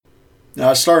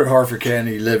Now, I started Harford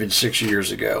County Living 6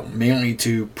 years ago, mainly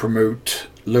to promote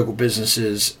local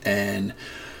businesses and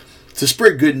to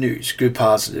spread good news, good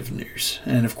positive news,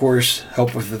 and of course,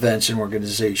 help with events and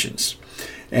organizations.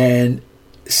 And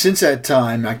since that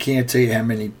time, I can't tell you how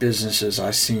many businesses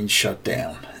I've seen shut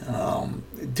down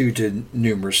due to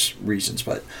numerous reasons.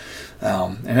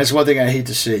 And that's one thing I hate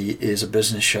to see is a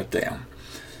business shut down.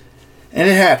 And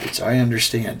it happens. I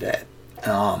understand that.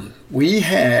 We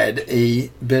had a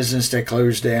business that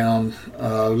closed down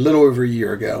a little over a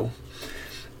year ago.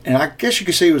 And I guess you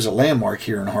could say it was a landmark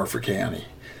here in Harford County.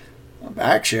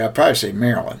 Actually, I'd probably say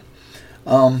Maryland.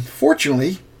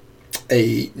 Fortunately,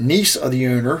 a niece of the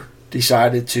owner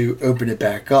decided to open it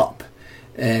back up.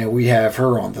 And we have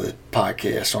her on the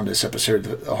podcast on this episode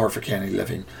of Harford County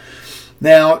Living.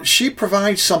 Now, she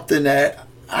provides something that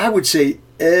I would say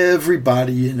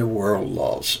everybody in the world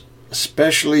loves,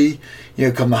 especially,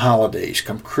 come the holidays,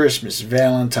 come Christmas,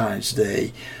 Valentine's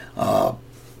Day,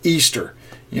 Easter.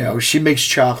 She makes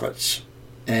chocolates,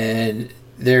 and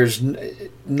there's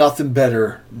nothing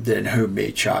better than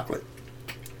homemade chocolate.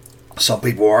 Some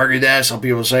people argue that. Some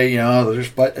people say,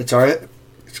 but it's all right.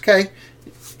 It's okay.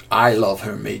 I love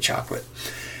homemade chocolate.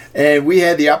 And we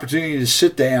had the opportunity to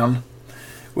sit down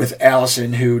with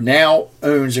Allison, who now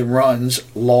owns and runs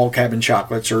Log Cabin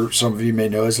Chocolates, or some of you may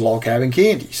know as Log Cabin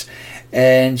Candies.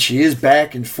 And she is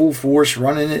back in full force,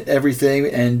 running everything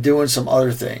and doing some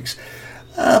other things.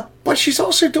 But she's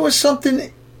also doing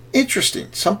something interesting,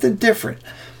 something different.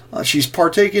 She's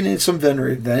partaking in some vendor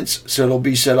events, so it'll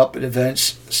be set up at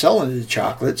events selling the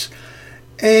chocolates.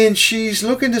 And she's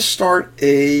looking to start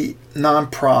a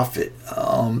nonprofit,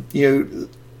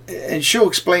 and she'll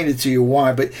explain it to you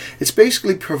why, but it's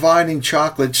basically providing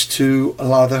chocolates to a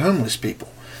lot of the homeless people.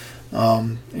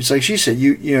 It's like she said,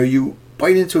 you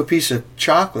bite into a piece of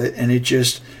chocolate and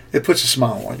it puts a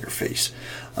smile on your face.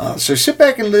 So sit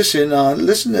back and listen.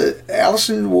 Listen to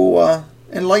Allison will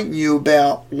enlighten you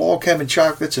about Log Cabin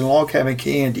Chocolates and Log Cabin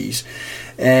Candies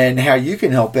and how you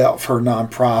can help out for her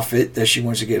nonprofit that she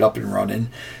wants to get up and running,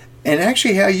 and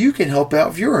actually how you can help out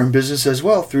with your own business as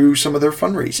well through some of their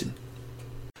fundraising.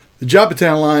 The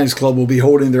Joppatown Lions Club will be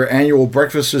holding their annual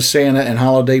Breakfast with Santa and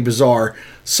Holiday Bazaar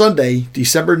Sunday,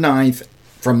 December 9th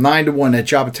from 9 to 1 at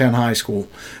Joppatown High School.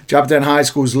 Joppatown High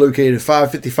School is located at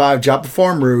 555 Joppa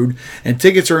Farm Road, and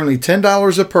tickets are only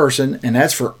 $10 a person, and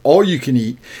that's for all you can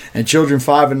eat, and children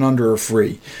 5 and under are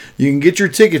free. You can get your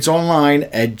tickets online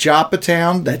at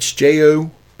Joppatown, that's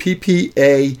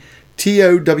JOPPATOWNE,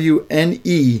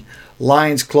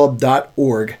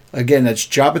 lionsclub.org. Again, that's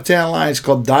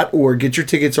joppatownlionsclub.org. Get your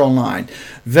tickets online.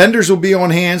 Vendors will be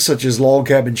on hand, such as Log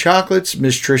Cabin Chocolates,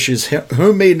 Miss Trish's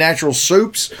homemade natural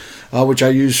soaps, which I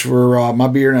use for my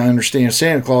beard, and I understand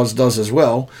Santa Claus does as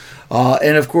well.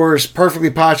 And of course,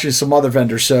 Perfectly Potch and some other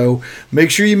vendors. So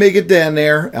make sure you make it down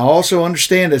there. I also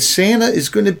understand that Santa is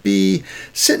going to be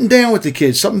sitting down with the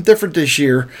kids, something different this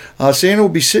year. Santa will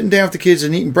be sitting down with the kids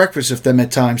and eating breakfast with them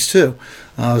at times too.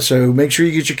 So make sure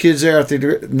you get your kids there at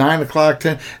the 9 o'clock,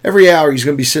 10. Every hour he's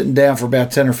going to be sitting down for about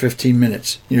 10 or 15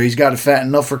 minutes. He's got to fatten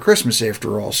enough for Christmas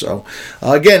after all. So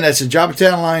again, that's the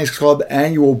Joppatown Lions Club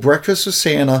annual Breakfast with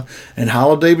Santa and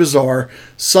Holiday Bazaar,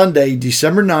 Sunday,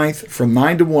 December 9th from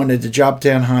 9 to 1 at the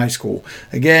Joppatown High School.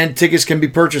 Again, tickets can be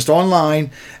purchased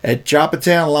online at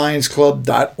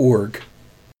joppatownlionsclub.org.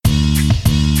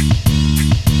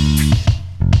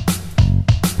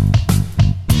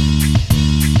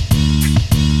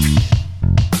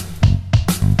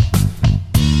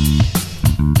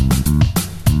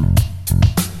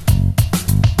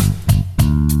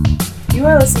 You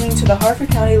are listening to the Harford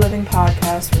County Living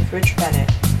Podcast with Rich Bennett.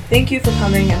 Thank you for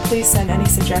coming, and please send any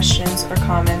suggestions or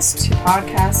comments to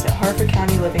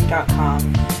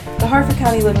podcast@harfordcountyliving.com. The Harford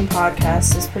County Living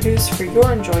Podcast is produced for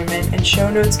your enjoyment, and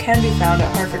show notes can be found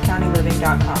at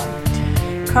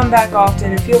harfordcountyliving.com. Come back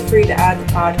often, and feel free to add the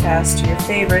podcast to your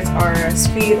favorites RSS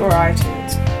feed or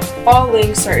iTunes. All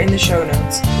links are in the show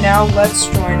notes. Now let's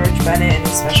join Rich Bennett and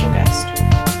his special guest.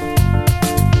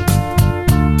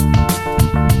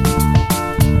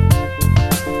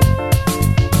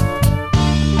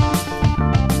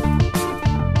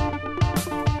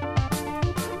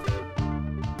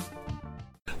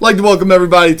 I'd like to welcome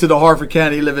everybody to the Harford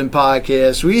County Living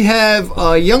Podcast. We have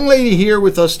a young lady here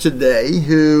with us today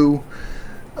who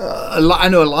I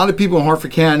know a lot of people in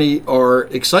Harford County are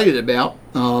excited about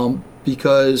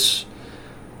because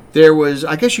there was,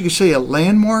 I guess you could say, a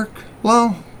landmark.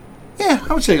 Well, yeah,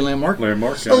 I would say a landmark.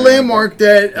 A landmark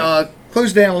that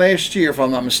closed down last year, if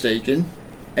I'm not mistaken.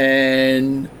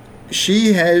 And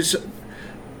she has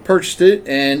purchased it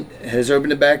and has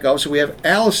opened it back up. So we have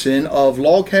Allison of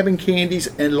Log Cabin Candies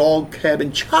and Log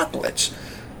Cabin Chocolates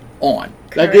on.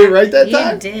 Correct. Did I get it right that You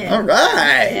time? did. All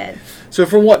right. You did. So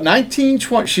from what,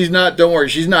 1920? She's not, don't worry,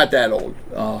 she's not that old.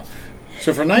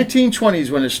 So for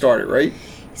 1920s when it started, right?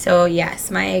 So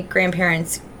yes, my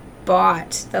grandparents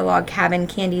bought the Log Cabin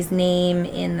Candies name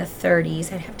in the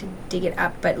 30s. I'd have to dig it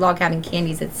up, but Log Cabin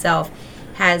Candies itself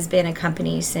has been a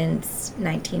company since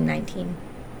 1919.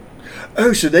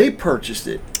 Oh, so they purchased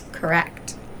it.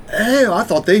 Correct. Oh, I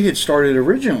thought they had started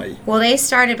originally. Well, they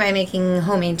started by making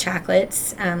homemade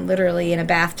chocolates, literally in a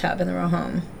bathtub in the row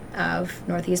home of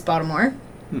Northeast Baltimore.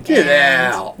 Get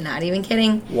out. Not even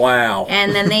kidding. Wow.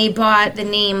 And then they bought the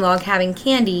name Log Cabin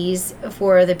Candies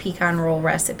for the pecan roll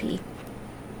recipe.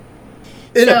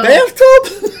 In a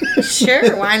bathtub?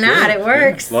 Sure, why not? It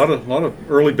works. A lot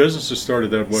of early businesses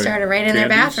started that way. Started right in their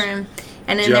bathroom.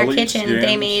 And in jellies, their kitchen, jams.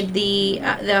 they made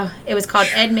it was called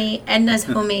Edna's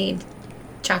Homemade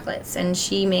Chocolates. And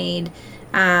she made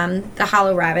the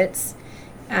hollow rabbits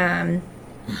to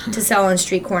sell on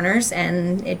street corners.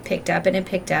 And it picked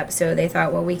up. So they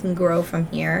thought, well, we can grow from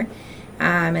here.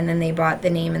 And then they bought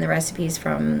the name and the recipes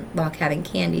from Log Cabin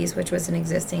Candies, which was an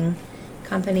existing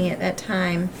company at that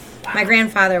time. My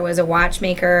grandfather was a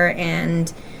watchmaker,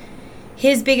 and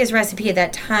his biggest recipe at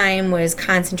that time was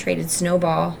concentrated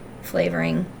snowball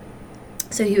flavoring.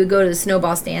 So he would go to the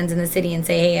snowball stands in the city and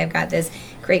say, hey, I've got this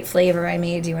great flavor I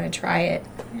made. Do you want to try it?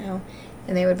 You know,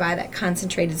 and they would buy that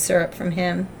concentrated syrup from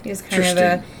him. He was kind of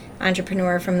an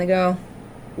entrepreneur from the go.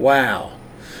 Wow.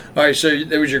 All right, so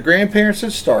it was your grandparents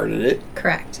that started it.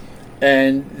 Correct.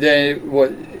 And then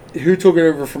what? Who took it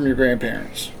over from your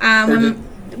grandparents?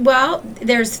 Well,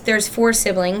 there's 4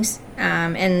 siblings,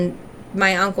 and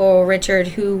my uncle Richard,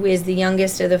 who is the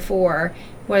youngest of the 4,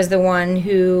 was the one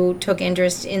who took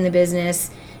interest in the business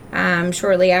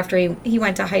shortly after he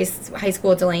went to high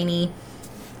school at Delaney,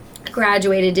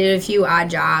 graduated, did a few odd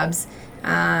jobs,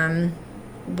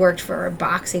 worked for a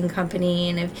boxing company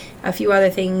and a few other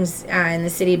things in the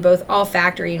city, both all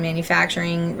factory and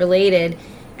manufacturing related.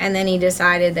 And then he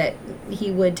decided that he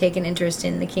would take an interest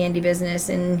in the candy business,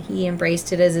 and he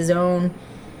embraced it as his own.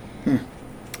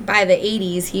 By the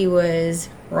 80s, he was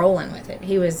rolling with it.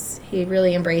 He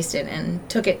really embraced it and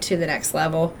took it to the next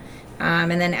level.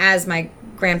 And then as my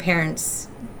grandparents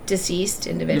deceased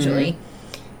individually,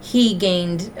 he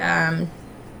gained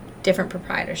different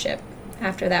proprietorship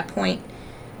after that point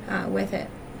with it.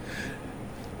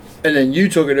 And then you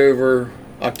took it over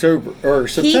October or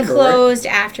September. He closed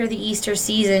after the Easter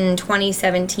season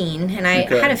 2017, and I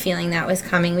had a feeling that was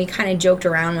coming. We kind of joked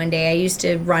around one day. I used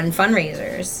to run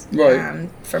fundraisers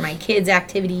for my kids'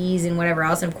 activities and whatever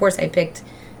else, and of course I picked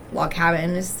Log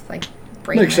Cabin. It's like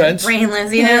brainless,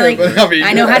 you know. Like,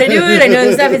 I know how to do it. I know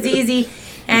the stuff. It's easy.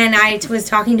 And I was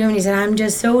talking to him, and he said, "I'm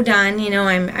just so done. You know,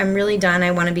 I'm really done. I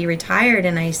want to be retired."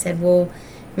 And I said, "Well,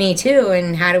 me too.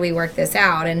 And how do we work this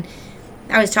out?" And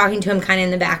I was talking to him kind of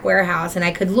in the back warehouse, and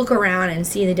I could look around and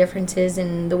see the differences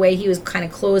in the way he was kind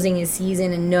of closing his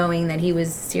season and knowing that he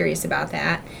was serious about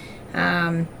that.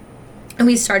 And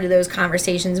we started those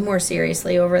conversations more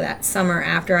seriously over that summer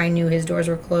after I knew his doors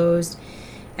were closed.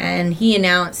 And he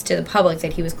announced to the public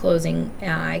that he was closing,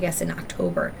 I guess, in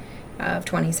October of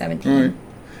 2017. Right.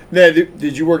 Now,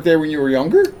 did you work there when you were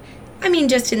younger? I mean,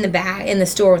 just in the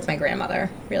store with my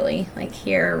grandmother, really. Like,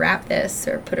 here, wrap this,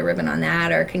 or put a ribbon on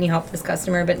that, or can you help this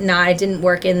customer? But no, I didn't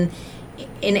work in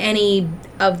any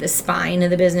of the spine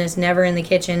of the business, never in the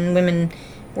kitchen. Women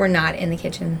were not in the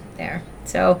kitchen there.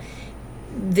 So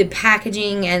the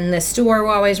packaging and the store were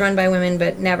always run by women,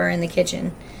 but never in the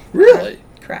kitchen. Really?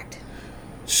 Correct.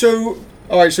 So,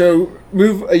 all right, so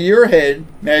move a year ahead.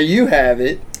 Now you have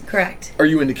it. Correct. Are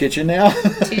you in the kitchen now?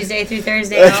 Tuesday through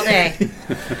Thursday all day.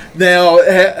 Now,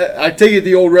 I take it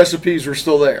the old recipes are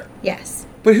still there. Yes.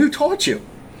 But who taught you?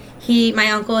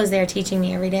 My uncle is there teaching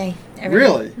me every day.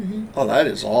 Really? Mm-hmm. Oh, that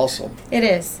is awesome. It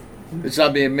is. It's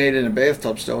not being made in a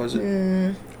bathtub still, is it?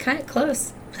 Kind of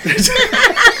close. It's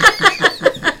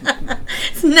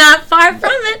not far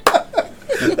from it.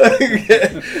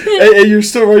 And you're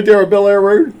still right there on Bel Air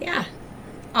Road? Yeah.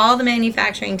 All the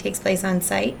manufacturing takes place on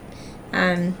site.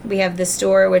 We have the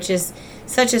store, which is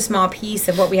such a small piece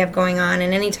of what we have going on.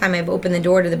 And anytime I've opened the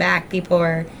door to the back, people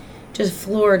are just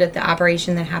floored at the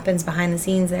operation that happens behind the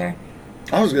scenes there.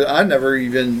 I've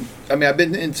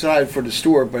been inside for the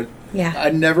store, but yeah,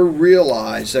 I never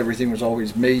realized everything was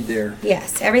always made there.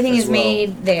 Yes, everything is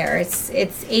made there. It's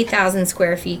 8,000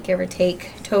 square feet, give or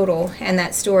take, total. And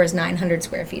that store is 900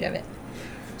 square feet of it.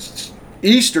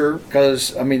 Easter,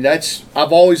 because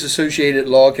I've always associated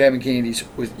Log Cabin Candies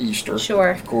with Easter.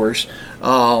 Sure. Of course.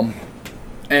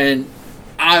 And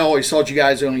I always thought you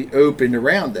guys only opened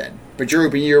around then, but you're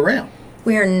open year round.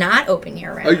 We are not open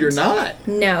year-round. Oh, you're not?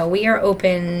 No, we are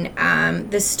open.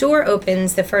 The store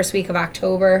opens the first week of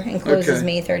October and closes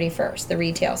May 31st, the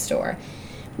retail store.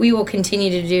 We will continue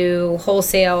to do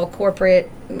wholesale, corporate,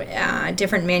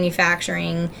 different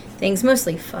manufacturing things,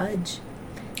 mostly fudge.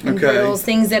 And grills,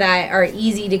 things that are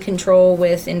easy to control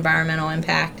with environmental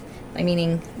impact,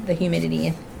 meaning the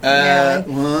humidity. We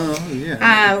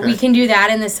can do that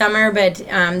in the summer, but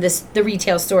the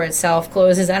retail store itself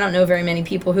closes. I don't know very many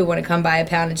people who want to come buy a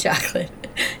pound of chocolate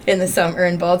in the summer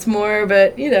in Baltimore,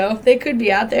 but, they could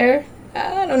be out there.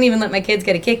 I don't even let my kids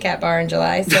get a Kit Kat bar in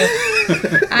July, so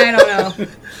I don't know.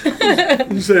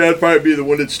 You say I'd probably be the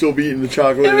one that's still eating the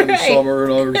chocolate in the summer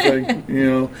and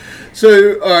everything,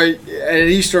 So, all right, and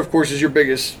Easter, of course, is your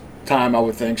biggest time, I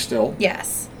would think, still.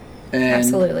 Yes, and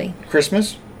absolutely.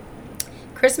 Christmas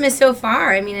so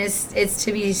far. I mean, it's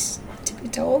to be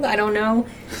told. I don't know.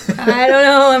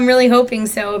 I'm really hoping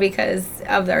so because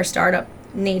of our startup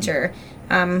nature.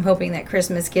 I'm hoping that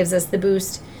Christmas gives us the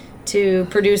boost to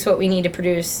produce what we need to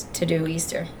produce to do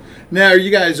Easter. Now, are you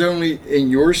guys only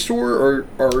in your store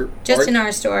or just in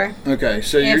our store? Okay,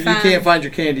 so you can't find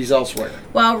your candies elsewhere.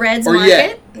 Well, Red's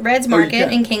Market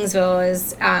in Kingsville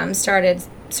has started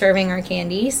serving our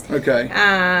candies. Okay.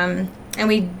 And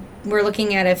we're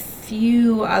looking at a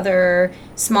few other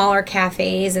smaller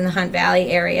cafes in the Hunt Valley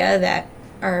area that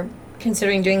are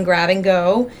considering doing grab and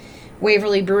go.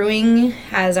 Waverly Brewing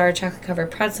has our chocolate covered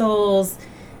pretzels.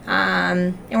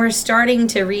 And we're starting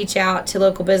to reach out to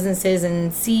local businesses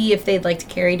and see if they'd like to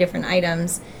carry different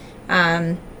items.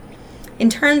 In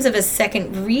terms of a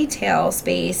second retail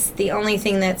space, the only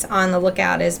thing that's on the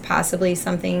lookout is possibly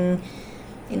something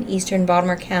in eastern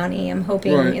Baltimore County. I'm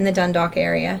hoping in the Dundalk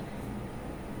area.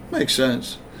 Makes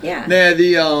sense. Yeah. Now,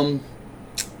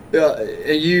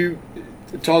 you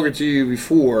talking to you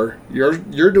before,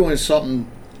 you're doing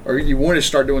something, or you want to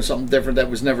start doing something different that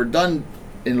was never done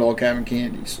in Log Cabin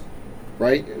Candies,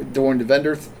 right? Doing the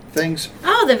vendor things.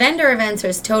 Oh, the vendor events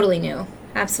are totally new.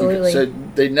 Absolutely. So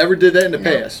they never did that in the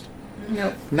past.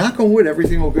 Nope. Knock on wood,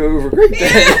 everything will go over great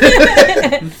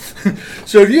then.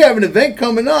 So if you have an event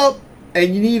coming up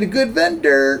and you need a good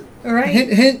vendor,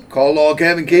 hint, hint, call Log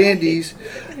Cabin Candies.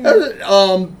 And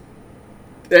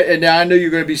now I know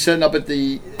you're going to be setting up at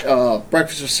the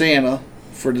Breakfast with Santa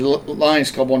for the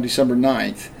Lions Club on December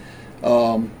 9th,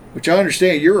 which I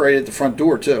understand you're right at the front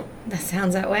door too. That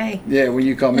sounds that way. Yeah, when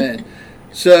you come in.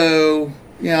 So,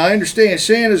 I understand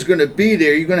Santa's going to be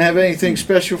there. You going to have anything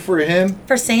special for him?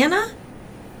 For Santa?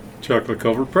 Chocolate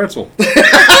covered pretzel.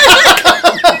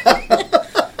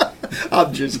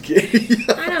 I'm just kidding.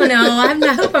 I don't know.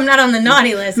 I hope I'm not on the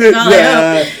naughty list. That's all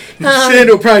I hope.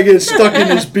 Santa will probably get stuck in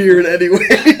his beard anyway.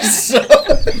 So. I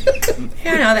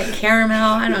don't know, that caramel.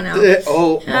 I don't know.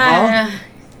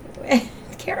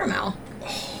 Caramel.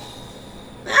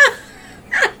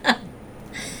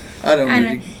 I don't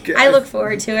know. I look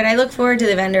forward to it. I look forward to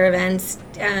the vendor events,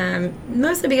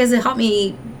 mostly because it helped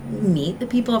me meet the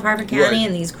people of Harford County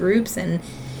and these groups and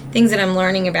things that I'm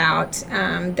learning about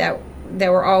that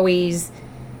were always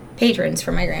patrons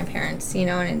for my grandparents,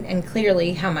 and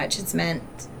clearly how much it's meant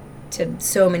to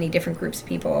so many different groups of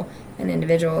people and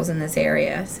individuals in this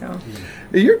area. So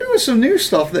you're doing some new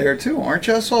stuff there too, aren't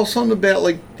you? I saw something about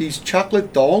these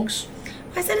chocolate dogs.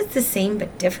 I said it's the same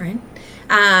but different.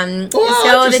 So the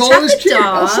chocolate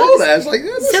dogs. I saw that. I was like,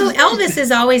 Elvis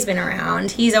has always been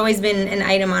around. He's always been an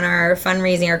item on our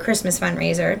fundraising, our Christmas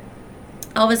fundraiser.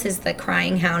 Elvis is the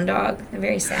crying hound dog, a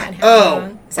very sad hound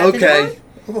dog. Is that okay.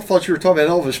 I thought you were talking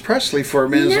about Elvis Presley for a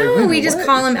minute. No, we just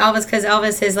call him Elvis because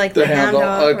Elvis is like the hound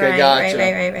dog. Okay, gotcha.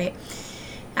 Right.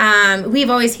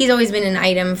 He's always been an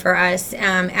item for us.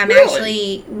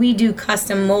 Really? We do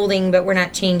custom molding, but we're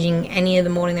not changing any of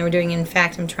the molding that we're doing. In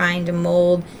fact, I'm trying to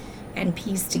mold and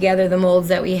piece together the molds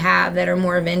that we have that are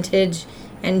more vintage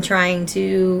and trying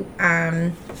to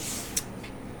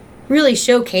really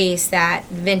showcase that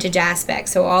vintage aspect.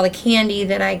 So all the candy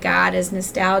that I got is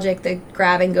nostalgic, the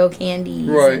grab-and-go candies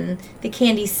and the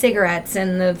candy cigarettes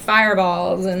and the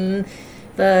fireballs and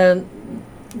the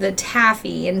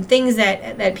taffy and things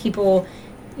that people,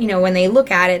 when they look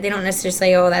at it, they don't necessarily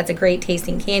say, oh, that's a great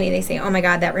tasting candy. They say, oh, my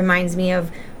God, that reminds me of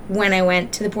when I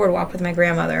went to the boardwalk with my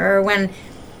grandmother, or when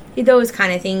those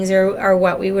kind of things are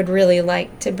what we would really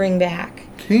like to bring back.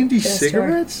 Candy to the store.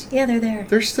 cigarettes? Yeah, they're there.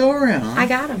 They're still around. Huh? I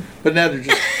got them. But now they're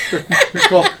just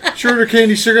sure they're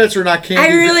candy cigarettes or not candy.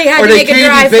 I really had to make a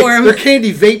drive for them. They're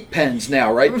candy vape pens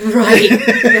now, right? Right.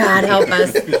 God help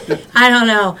us. I don't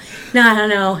know. No, I don't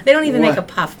know. They don't even make a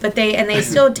puff, but they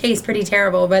still taste pretty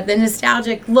terrible. But the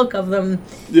nostalgic look of them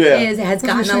has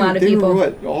gotten a lot of people. They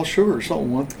were what? All sugar or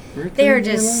something? They are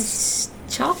just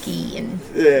chalky and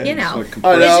you know.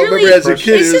 I know. It's really, as a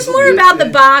kid, it's just more about the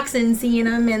box and seeing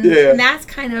them, and that's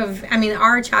kind of. I mean,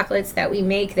 our chocolates that we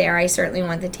make there, I certainly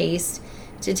want the taste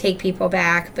to take people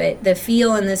back, but the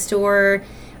feel in the store,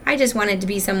 I just want it to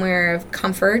be somewhere of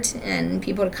comfort and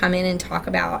people to come in and talk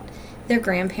about their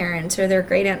grandparents or their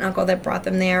great aunt and uncle that brought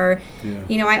them there.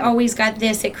 You know, I always got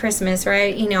this at Christmas,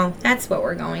 right? You know, that's what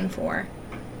we're going for.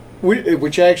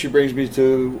 Which actually brings me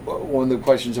to one of the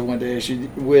questions I wanted to ask you.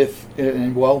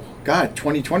 Well, God,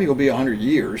 2020 will be 100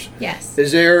 years. Yes.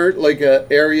 Is there like a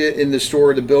area in the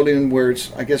store, the building, where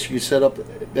it's, I guess you set up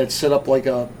like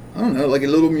a, I don't know, like a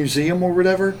little museum or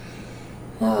whatever?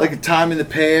 Well, like a time in the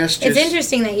past? It's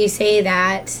interesting that you say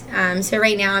that. So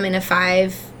right now I'm in a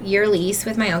 5-year lease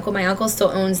with my uncle. My uncle still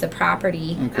owns the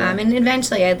property. Okay. And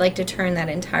eventually I'd like to turn that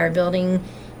entire building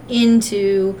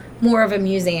into more of a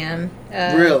museum,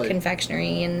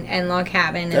 confectionery and log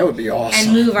cabin. That would be awesome.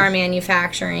 And move our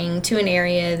manufacturing to an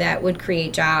area that would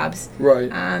create jobs. Right.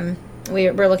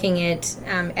 We're looking at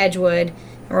Edgewood.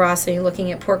 We're also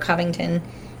looking at Port Covington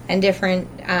and different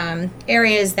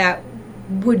areas that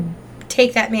would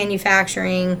take that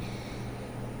manufacturing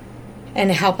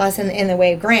and help us in the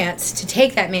way of grants to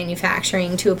take that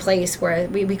manufacturing to a place where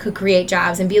we could create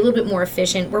jobs and be a little bit more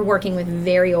efficient. We're working with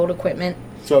very old equipment.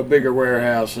 So a bigger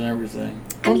warehouse and everything.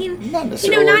 I mean,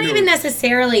 not even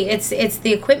necessarily. It's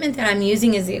the equipment that I'm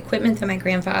using is the equipment that my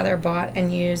grandfather bought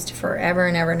and used forever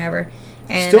and ever and ever.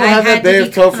 And still have that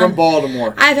bathtub from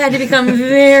Baltimore. I've had to become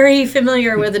very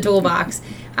familiar with the toolbox.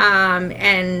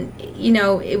 And you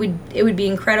know, it would be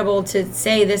incredible to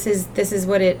say this is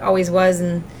what it always was,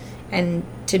 and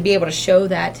to be able to show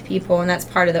that to people, and that's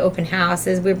part of the open house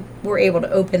is we're able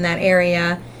to open that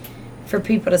area for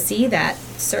people to see that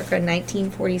circa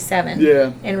 1947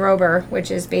 in Rober, which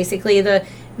is basically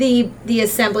the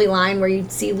assembly line where you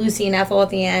see Lucy and Ethel at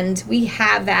the end. We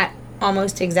have that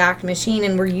almost exact machine,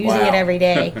 and we're using it every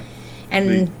day.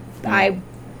 And I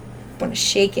want to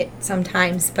shake it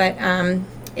sometimes, but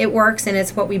it works, and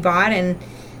it's what we bought, and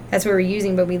that's what we're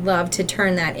using. But we'd love to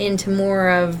turn that into more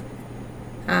of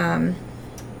a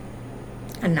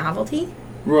novelty,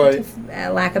 right?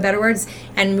 Lack of better words,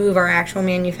 and move our actual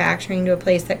manufacturing to a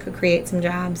place that could create some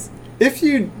jobs. If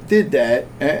you did that,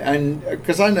 and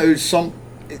because I know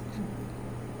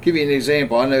give you an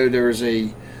example. I know there was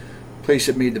a place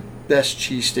that made the best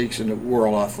cheesesteaks in the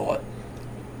world. I thought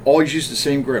always used the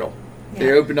same griddle. Yeah.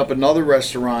 They opened up another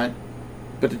restaurant,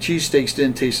 but the cheesesteaks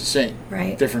didn't taste the same.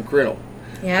 Right. Different griddle.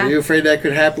 Yeah. Are you afraid that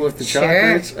could happen with the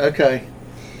chocolates? Okay.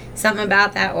 Something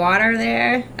about that water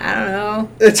there. I don't know.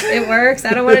 It works.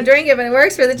 I don't want to drink it, but it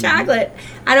works for the chocolate.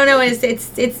 I don't know.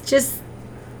 It's just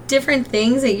different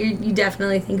things that you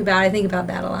definitely think about. I think about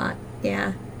that a lot.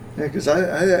 Yeah. Yeah, because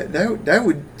that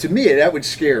would, to me, that would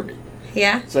scare me.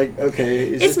 Yeah. It's like, okay.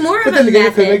 It's more of a method. But then again,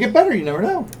 it could make it better. You never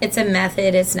know. It's a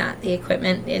method. It's not the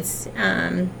equipment. It's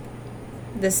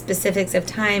the specifics of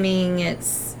timing.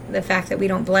 It's the fact that we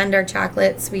don't blend our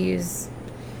chocolates. We use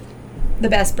the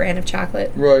best brand of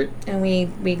chocolate. Right. And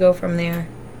we go from there.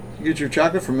 You get your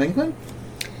chocolate from England?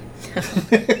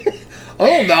 I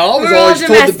don't know. I was We're always all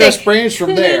told the domestic. best brands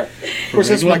from there. Of course,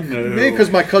 that's maybe because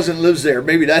my cousin lives there.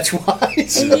 Maybe that's why.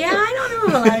 Yeah, I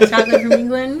don't know a lot of chocolate from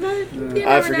England, but you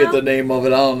I forget know. the name of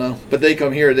it. I don't know. But they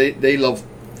come here. They love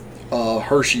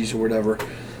Hershey's or whatever.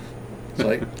 It's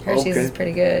like Hershey's is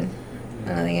pretty good. I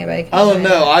don't think anybody can. I don't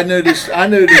know. I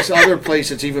know this other place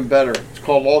that's even better. It's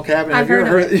called Log Cabin. I've Have you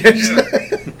heard ever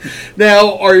heard of it?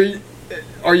 Now,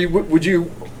 would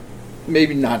you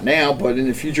maybe not now, but in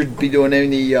the future be doing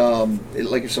any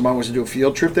like if somebody wants to do a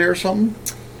field trip there or something?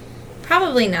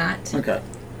 Probably not. Okay.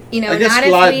 You know, I guess not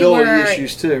liability if we were,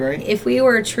 issues too, right? If we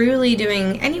were truly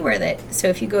doing anywhere that, so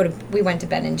if you go to, we went to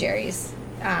Ben and Jerry's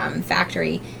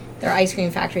factory, their ice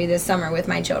cream factory this summer with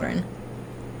my children,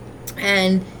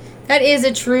 and that is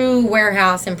a true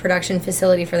warehouse and production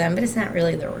facility for them, but it's not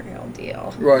really the real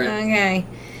deal. Right. Okay.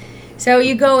 So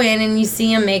you go in and you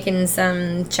see them making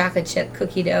some chocolate chip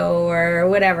cookie dough or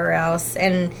whatever else,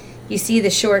 and you see the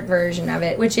short version of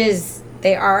it, which is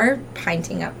they are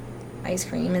pinting up ice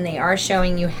cream and they are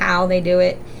showing you how they do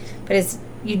it, but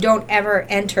you don't ever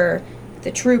enter the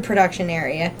true production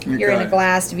area. Okay. You're in a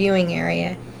glassed viewing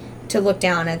area to look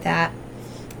down at that.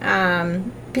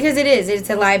 Because it's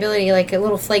a liability, like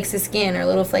little flakes of skin or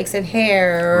little flakes of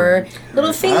hair or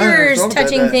little fingers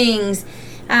touching things,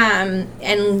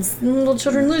 and little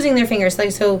children losing their fingers.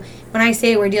 Like, so when I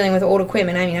say we're dealing with old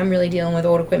equipment, I mean I'm really dealing with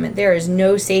old equipment. There is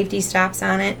no safety stops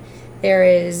on it.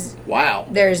 There's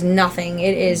nothing.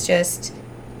 It is just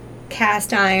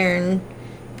cast iron,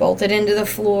 bolted into the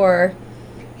floor,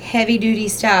 heavy duty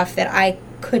stuff that I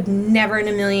could never in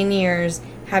a million years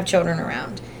have children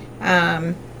around.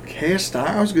 Cast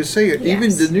iron? I was going to say, even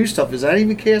the new stuff, is that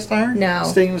even cast iron? No.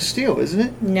 Stainless steel, isn't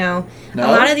it? No. A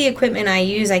lot of the equipment I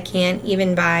use, I can't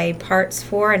even buy parts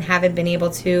for and haven't been able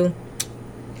to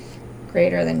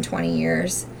greater than 20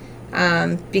 years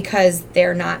because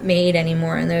they're not made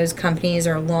anymore, and those companies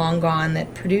are long gone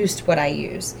that produced what I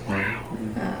use. Wow.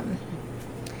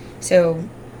 So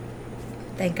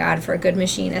thank God for a good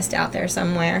machinist out there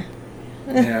somewhere.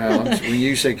 Yeah, when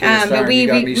you say cast iron, but you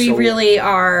got me sold.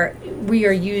 We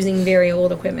are using very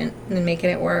old equipment and making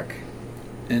it work.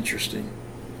 Interesting.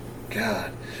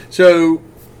 God. So,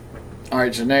 all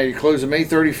right, so now you're closing May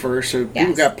 31st, so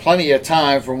people got plenty of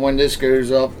time from when this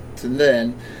goes up to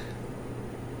then.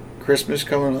 Christmas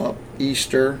coming up,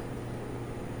 Easter.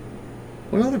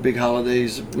 What other big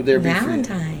holidays would there be?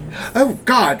 Valentine's. Oh,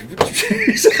 God.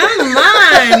 Come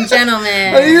on,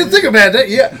 gentlemen. I didn't even think about that.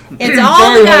 Yeah. It's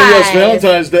all the guys. Yes,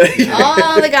 Valentine's Day.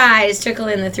 All the guys trickle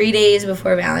in the 3 days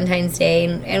before Valentine's Day,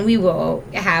 and we will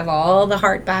have all the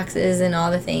heart boxes and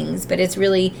all the things. But it's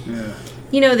really,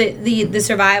 the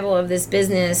survival of this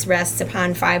business rests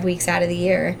upon 5 weeks out of the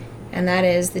year. And that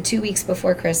is the 2 weeks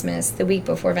before Christmas, the week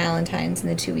before Valentine's,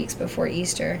 and the 2 weeks before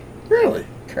Easter. Really?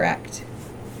 Correct.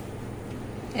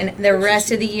 And the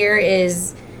rest of the year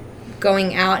is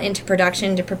going out into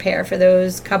production to prepare for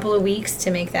those couple of weeks to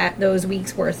make those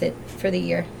weeks worth it for the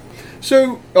year.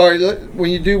 So, all right, when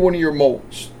you do one of your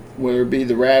molds, whether it be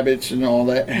the rabbits and all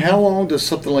that, how long does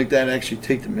something like that actually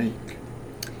take to make?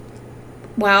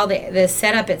 Well, the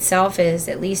setup itself is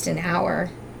at least an hour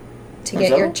to get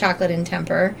your chocolate in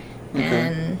temper,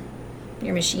 and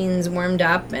your machine's warmed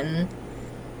up, and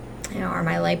are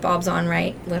my light bulbs on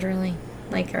right, literally?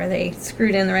 Like, are they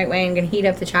screwed in the right way and going to heat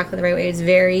up the chocolate the right way? It's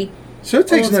very So it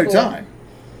takes no time.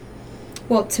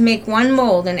 Well, to make one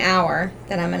mold an hour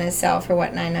that I'm going to sell for,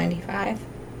 what, $9.95?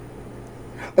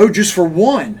 Oh, just for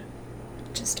one?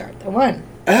 Just start the one.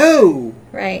 Oh.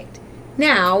 Right.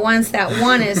 Now, once that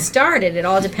one is started, it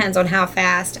all depends on how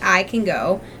fast I can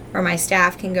go or my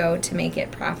staff can go to make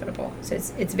it profitable. So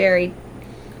it's very,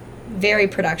 very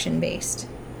production-based.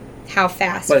 How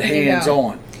fast but can you go.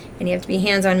 hands-on. And you have to be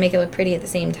hands-on and make it look pretty at the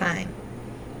same time.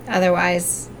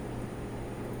 Otherwise,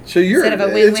 so instead of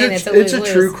a win-win, it's a lose-lose. It's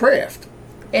a true craft.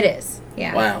 It is,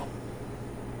 yeah. Wow.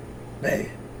 Man.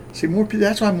 See,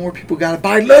 that's why more people got to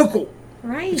buy local.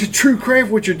 Right. It's a true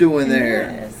craft what you're doing there.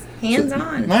 It is.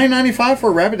 Hands-on. So $9.95 for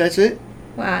a rabbit, that's it?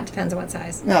 Well, it depends on what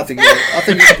size. No, I think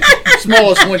the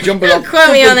smallest one, jump it up.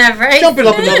 Quote me on that price. Jump it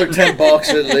up another $10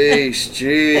 at least.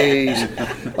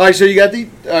 Jeez. All right, so you got the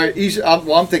Easter.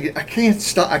 I'm thinking I can't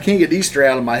get Easter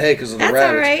out of my head because of the rabbits.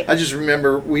 All right. I just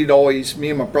remember me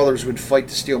and my brothers would fight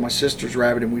to steal my sister's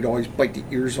rabbit, and we'd always bite the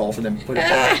ears off and then put it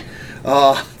back.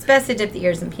 It's best to dip the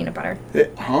ears in peanut butter.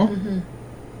 Huh? Mm-hmm.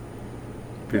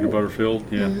 Peanut butter filled,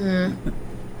 yeah. Mm-hmm.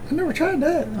 I never tried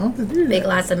that. I don't have to do that. Big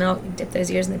glass of milk, dip those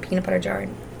ears in the peanut butter jar.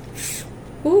 And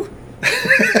woo.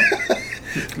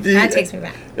 That takes me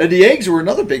back. And the eggs were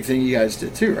another big thing you guys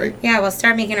did too, right? Yeah, we'll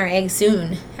start making our eggs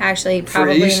soon. Actually,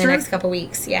 probably in the next couple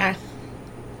weeks. Yeah.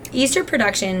 Easter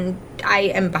production, I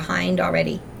am behind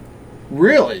already.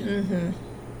 Really? Mm-hmm.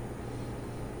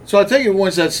 So I take it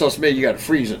once that stuff's made, you got to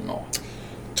freeze it and all.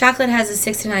 Chocolate has a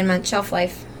 6 to 9 month shelf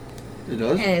life. It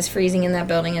does? And it's freezing in that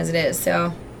building as it is,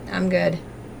 so I'm good.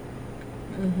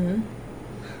 Mm-hmm.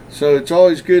 So it's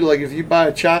always good, like if you buy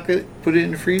a chocolate, put it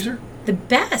in the freezer? The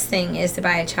best thing is to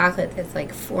buy a chocolate that's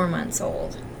like 4 months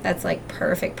old. That's like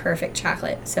perfect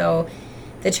chocolate. So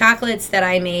the chocolates that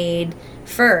I made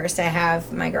first, I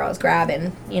have my girls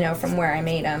grabbing, from where I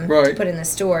made them to put in the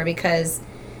store, because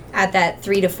at that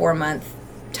 3 to 4 month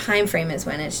time frame is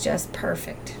when it's just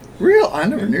perfect. Real? I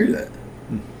never knew that.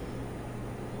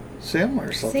 See, I'm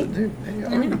learning something new. Maybe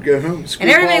I would go home and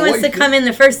everybody wants to come in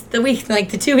the week, like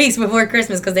the 2 weeks before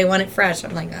Christmas, because they want it fresh.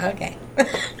 I'm like, okay.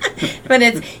 But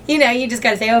it's, you just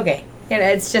got to say, okay.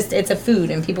 It's a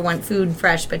food, and people want food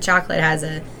fresh, but chocolate has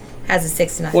a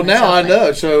 6 to 9 Well, now I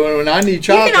know. So when I need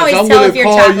chocolate, I'm going to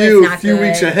call you a few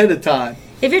weeks ahead of time.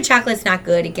 If your chocolate's not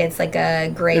good, it gets like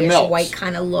a grayish white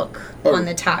kind of look on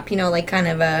the top, like kind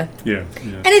of a... Yeah.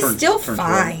 And it's still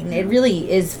fine. Right. It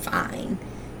really is fine.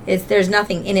 There's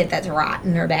nothing in it that's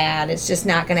rotten or bad. It's just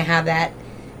not going to have that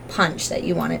punch that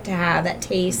you want it to have, that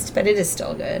taste, but it is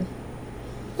still good.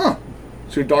 Huh.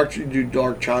 So you do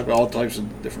dark chocolate, all types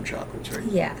of different chocolates, right?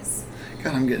 Yes.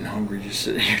 God, I'm getting hungry just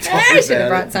sitting here talking about I should have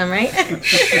brought some,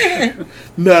 right?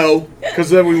 No, because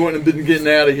then we wouldn't have been getting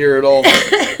out of here at all.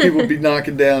 People would be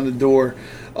knocking down the door.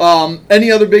 Do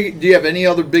you have any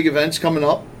other big events coming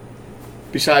up?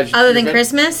 Besides other than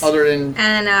Christmas? Other than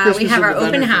and Christmas we have our and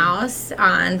open house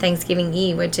on Thanksgiving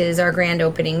Eve, which is our grand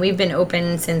opening. We've been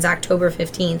open since October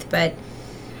 15th, but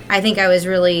I think I was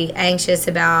really anxious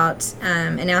about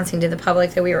announcing to the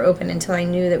public that we were open until I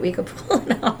knew that we could pull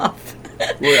it off.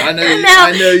 Well, I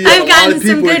know you have a lot of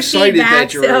people excited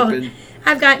that you're open.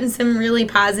 I've gotten some really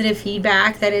positive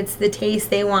feedback that it's the taste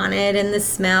they wanted and the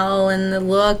smell and the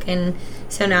look, and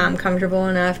so now I'm comfortable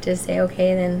enough to say,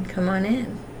 okay, then come on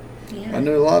in. Yeah. I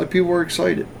know a lot of people were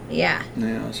excited. Yeah.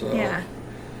 Yeah. So. Yeah.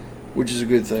 Which is a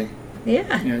good thing.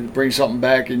 Yeah. You know, to bring something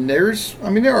back, and there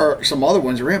are some other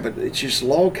ones around, but it's just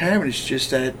log cabin. It's just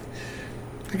that,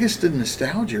 I guess, the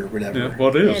nostalgia or whatever. Yeah,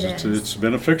 well, it is. It is. It's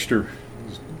been a fixture.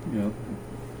 You know,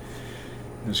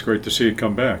 it's great to see it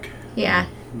come back. Yeah.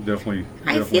 Definitely.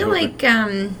 I feel like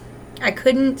I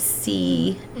couldn't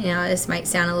see, this might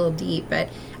sound a little deep, but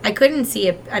I couldn't see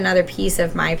another piece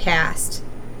of my past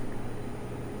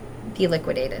be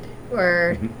liquidated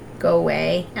or go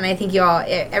away. And I think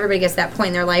everybody gets to that point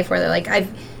in their life where they're like,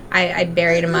 I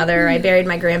buried a mother, I buried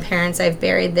my grandparents, I've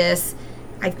buried this,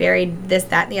 that,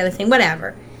 and the other thing,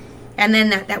 whatever. And then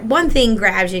that one thing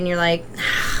grabs you and you're like,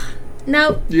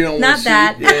 nope, not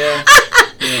that. Yeah.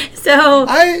 So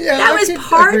that was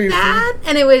part of that,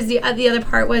 and it was the other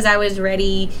part was I was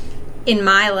ready in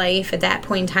my life at that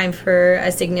point in time for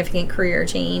a significant career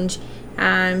change.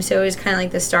 So it was kind of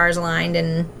like the stars aligned.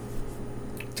 And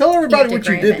tell everybody what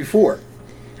you did before.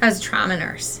 I was a trauma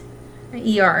nurse,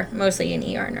 ER, mostly an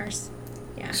ER nurse.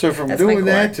 Yeah. So from doing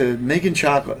that to making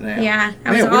chocolate now. Yeah,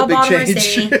 I was all Baltimore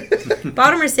City.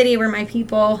 Baltimore City were my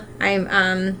people.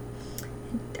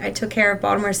 I took care of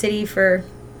Baltimore City for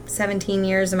 17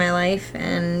 years of my life,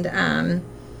 and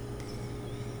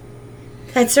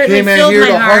that certainly filled my heart. Came out here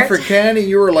to Hartford County,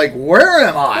 you were like, where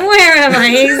am I? Where am I?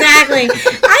 Exactly.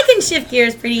 I can shift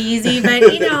gears pretty easy, but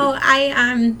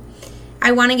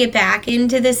I want to get back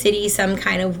into the city some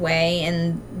kind of way,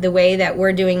 and the way that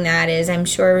we're doing that is, I'm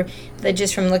sure that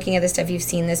just from looking at the stuff, you've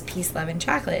seen this Peace, Love, and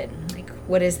Chocolate. Like,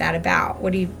 what is that about?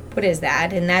 What is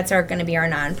that? And that's going to be our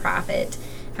nonprofit.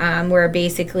 We're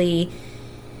basically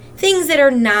things that are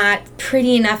not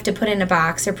pretty enough to put in a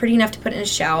box or pretty enough to put in a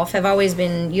shelf have always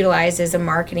been utilized as a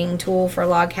marketing tool for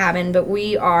Log Cabin, but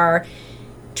we are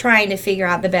trying to figure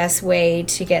out the best way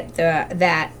to get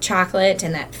that chocolate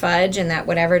and that fudge and that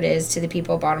whatever it is to the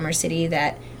people of Baltimore City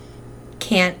that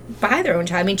can't buy their own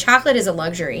chocolate. I mean, chocolate is a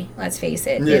luxury, let's face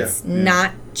it. Yeah. It's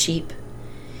not cheap.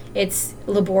 It's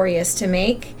laborious to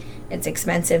make. It's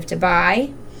expensive to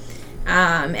buy.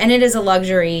 And it is a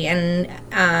luxury, and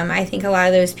I think a lot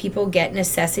of those people get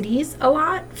necessities a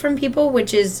lot from people,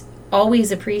 which is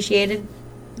always appreciated.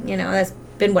 That's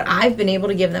been what I've been able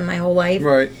to give them my whole life.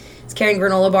 Right. It's carrying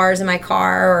granola bars in my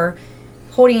car, or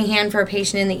holding a hand for a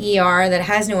patient in the ER that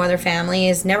has no other family,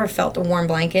 has never felt a warm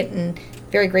blanket, and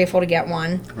very grateful to get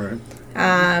one.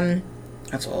 Right.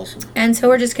 That's awesome. And so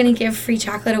we're just going to give free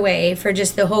chocolate away for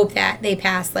just the hope that they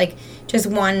pass, like, just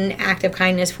one act of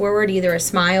kindness forward, either a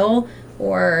smile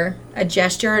or a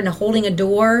gesture and holding a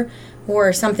door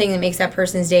or something that makes that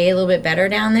person's day a little bit better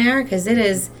down there, because it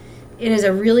is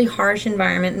a really harsh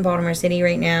environment in Baltimore City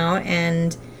right now.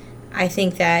 And I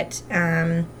think that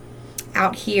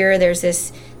out here there's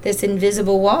this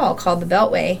invisible wall called the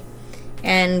Beltway,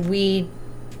 and we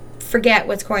forget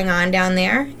what's going on down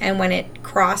there, and when it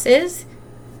crosses,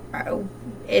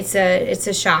 it's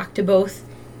a shock to both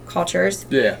cultures.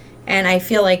 Yeah. And I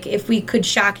feel like if we could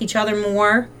shock each other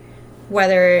more,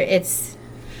 whether it's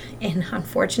in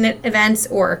unfortunate events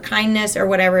or kindness or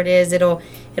whatever it is, it'll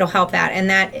help that. And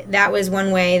that was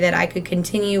one way that I could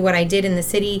continue what I did in the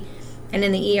city and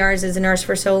in the ERs as a nurse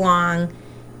for so long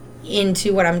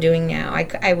into what I'm doing now.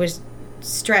 I was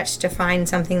stretched to find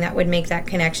something that would make that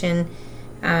connection.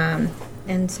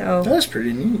 And so that's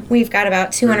pretty neat. We've got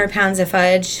about 200 pounds of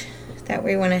fudge that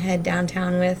we want to head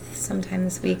downtown with sometime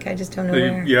this week. I just don't know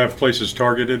where. You have places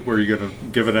targeted where you're going to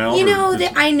give it out?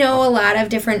 I know a lot of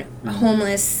different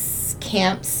homeless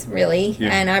camps, really. Yeah.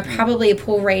 And I probably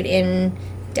pull right in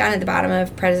down at the bottom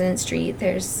of President Street.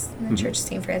 There's the Church of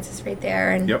St. Francis right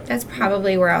there. And that's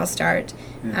probably where I'll start,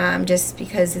 just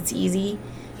because it's easy.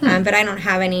 But I don't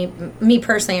have me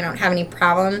personally, I don't have any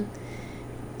problem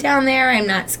down there. I'm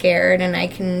not scared, and I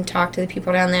can talk to the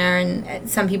people down there, and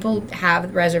some people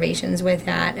have reservations with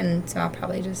that, and so I'll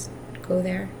probably just go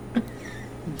there.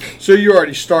 So you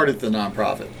already started the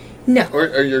nonprofit? No. Or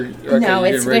you're okay, No,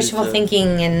 you're it's ready wishful to- thinking,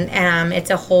 and it's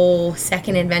a whole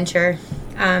second adventure.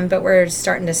 But we're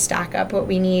starting to stock up what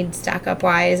we need, stock up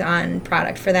wise on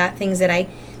product for that. Things that I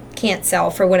can't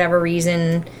sell for whatever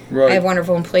reason. Right. I have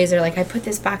wonderful employees that are like, I put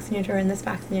this box in your drawer and this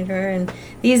box in your drawer, and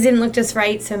these didn't look just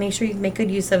right, so make sure you make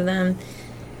good use of them.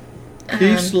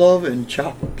 Peace, love, and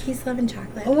chocolate. Peace, love, and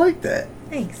chocolate. I like that.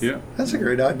 Thanks. Yeah. That's a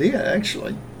great idea,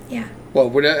 actually. Yeah. Well,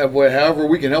 however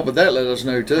we can help with that, let us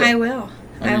know too. I will.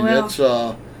 I mean, will. That's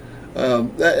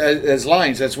as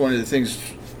Lions. That's one of the things.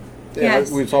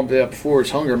 Yes. We talked about before.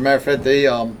 Is hunger. Matter of fact, they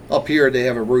up here they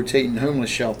have a rotating homeless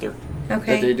shelter that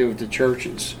they Okay. do with the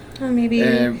churches. Well, maybe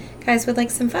And- guys would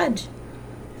like some fudge.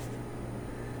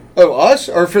 Oh, us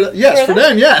or for yes for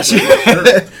them yes.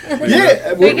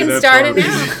 Yeah, We well, can That's start how it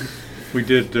now. We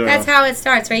did. That's how it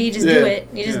starts, right? You just do Yeah. it.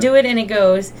 You just Yeah. do it, and it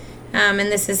goes. And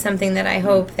this is something that I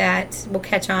hope that will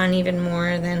catch on even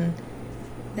more than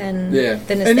yeah.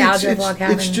 the And nostalgia of log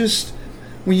cabin. It's just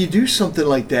when you do something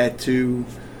like that to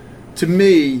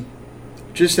me,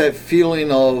 just that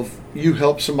feeling of you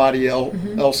help somebody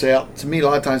else out. To me, a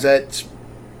lot of times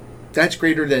that's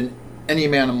greater than any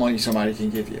amount of money somebody can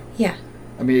give you. Yeah.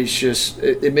 I mean, it's just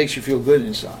it makes you feel good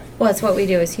inside. Well, it's what we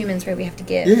do as humans, right? We have to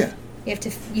give. Yeah.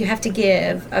 You have to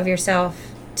give of yourself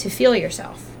to feel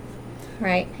yourself,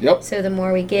 right? Yep. So the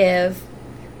more we give,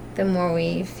 the more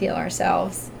we feel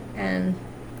ourselves, and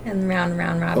round and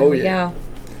round robin Oh, we yeah.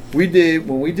 go.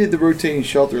 When we did the rotating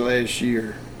shelter last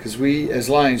year, because we as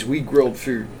Lions we grilled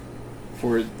food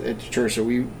for it at the church. So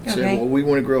we said, Okay. well, we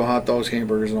want to grill hot dogs,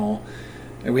 hamburgers, and all.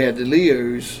 And we had the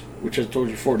Leos, which I told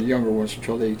you before, the younger ones from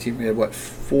 12 to 18. We had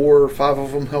 4 or 5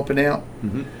 of them helping out,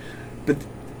 Mhm. but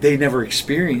they never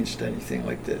experienced anything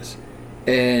like this,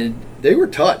 and they were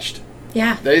touched.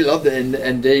 Yeah. They loved it,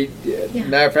 and they, Yeah.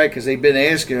 matter of fact, because they've been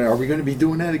asking, are we going to be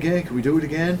doing that again? Can we do it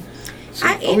again? So,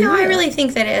 I yeah. really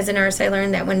think that as a nurse, I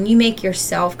learned that when you make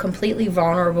yourself completely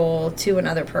vulnerable to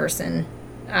another person,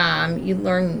 you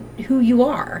learn who you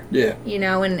are. Yeah. You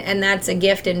know, and that's a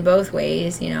gift in both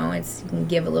ways. You know, you can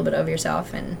give a little bit of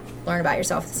yourself and learn about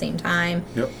yourself at the same time.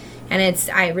 Yep. And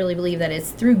I really believe that it's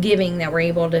through giving that we're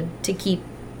able to keep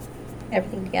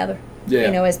everything together. Yeah.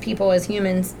 You know, as people, as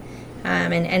humans,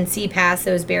 and see past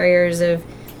those barriers of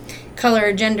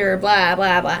color, gender, blah,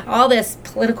 blah, blah. All this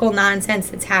political nonsense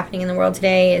that's happening in the world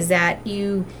today is that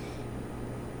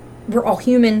we're all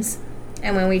humans.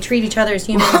 And when we treat each other as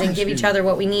humans and give each other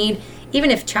what we need,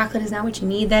 even if chocolate is not what you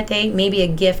need that day, maybe a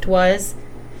gift was,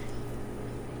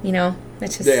 you know,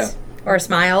 that's just, Yeah. or a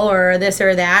smile or this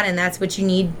or that, and that's what you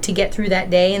need to get through that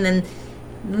day. And then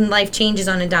life changes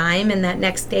on a dime, and that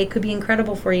next day could be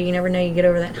incredible for you. You never know, you get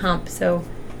over that hump. So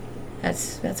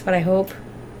that's what I hope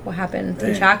will happen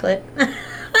through Man. chocolate. Well,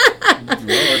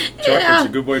 chocolate's a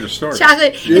good way to start.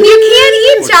 Chocolate. Yeah. And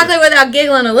you can't eat chocolate without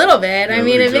giggling a little bit. I Yeah,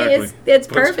 mean, exactly. it's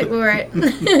perfect for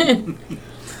it.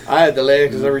 I had to laugh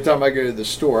because every time I go to the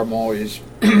store, I'm always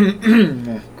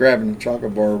grabbing a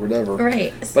chocolate bar or whatever.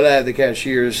 Right. But I had the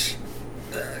cashiers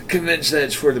convinced that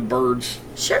it's for the birds.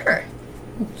 Sure.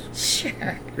 Sure.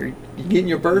 You getting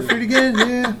your bird food again?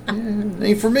 Yeah.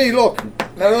 Ain't for me. Look.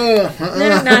 No,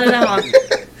 not at all.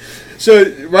 So,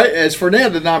 right, as for now,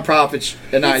 the nonprofit's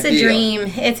an It's idea. a dream.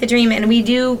 It's a dream, and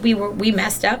we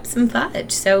messed up some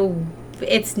fudge, so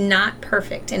it's not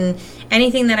perfect. And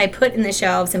anything that I put in the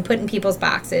shelves and put in people's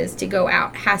boxes to go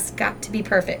out has got to be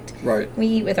perfect. Right. We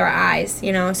eat with our eyes,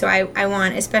 you know. So I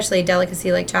want, especially a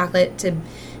delicacy like chocolate, to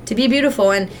be beautiful.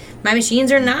 And my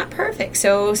machines are not perfect,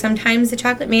 so sometimes the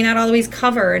chocolate may not always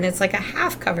cover, and it's like a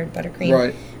half covered buttercream.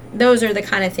 Right. Those are the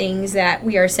kind of things that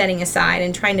we are setting aside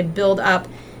and trying to build up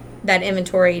that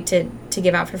inventory to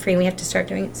give out for free. We have to start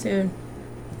doing it soon.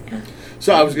 Yeah.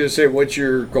 So I was going to say, what's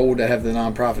your goal to have the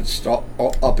nonprofit up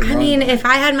and I running? mean, if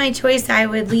I had my choice, I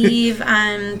would leave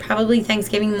probably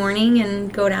Thanksgiving morning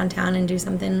and go downtown and do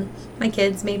something. My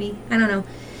kids, maybe. I don't know.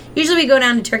 Usually we go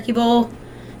down to Turkey Bowl,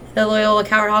 the Loyola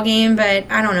Coward Hall game, but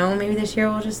I don't know. Maybe this year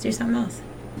we'll just do something else.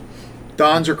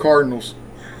 Dons or Cardinals?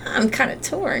 I'm kind of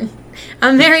torn.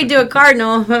 I'm married to a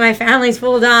Cardinal, but my family's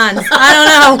full of Dons.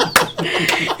 I don't know.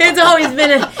 It's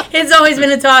always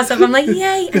been a toss up. I'm like,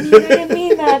 yay! I didn't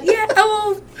mean that. Yeah.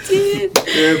 Oh, dude.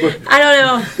 Yeah, but I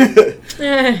don't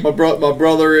know.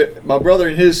 my brother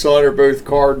and his son are both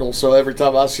Cardinals, so every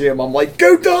time I see him, I'm like,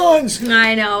 go Dons!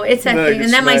 I know, it's that No, thing. get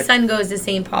And then my smacked. son goes to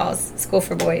St. Paul's School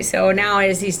for Boys, so now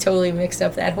he's totally mixed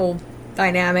up that whole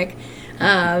dynamic.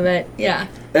 But yeah.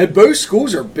 And both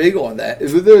schools are big on that.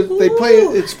 They play.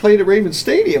 It's played at Raven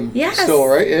Stadium. Yes. Still,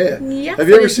 right? Yeah. Yeah. Have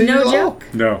you ever seen it? No Lyle?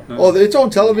 joke. No. Oh, it's on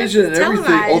television and everything.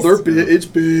 televised. Oh, it's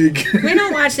big. We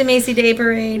don't watch the Macy Day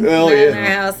Parade Well, in yeah. our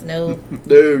house. No.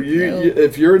 No, you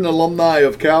if you're an alumni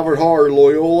of Calvert Hall or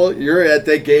Loyola, you're at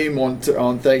that game on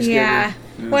Thanksgiving. Yeah.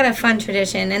 What a fun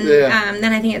tradition. And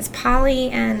then I think it's Polly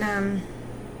and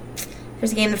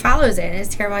there's a game that follows it. And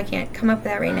it's terrible. I can't come up with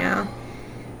that right now.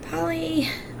 Polly.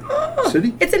 Oh,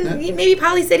 City? It's maybe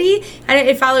Poly City, and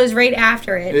it follows right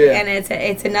after it. Yeah. And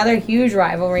it's another huge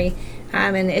rivalry.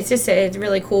 And it's just a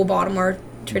really cool Baltimore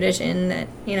tradition that,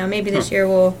 maybe this year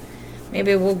we'll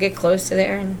get close to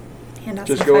there and hand out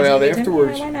Just some go fudge out and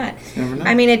afterwards. Yeah, why not? Never know.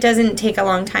 I mean, it doesn't take a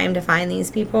long time to find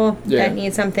these people that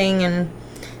need something, and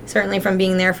certainly from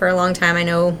being there for a long time, I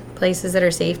know places that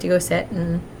are safe to go sit,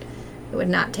 and it would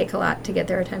not take a lot to get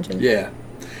their attention. Yeah.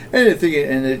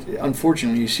 And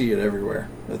unfortunately, you see it everywhere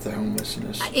with the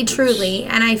homelessness. Truly,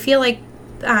 and I feel like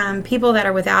people that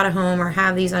are without a home or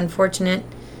have these unfortunate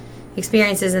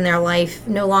experiences in their life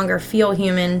no longer feel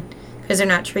human because they're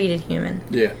not treated human.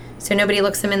 Yeah. So nobody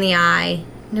looks them in the eye.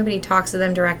 Nobody talks to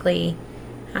them directly.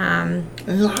 And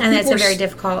that's a very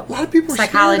difficult a lot of people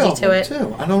psychology are to it.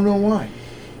 Too. I don't know why.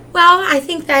 Well, I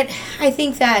think that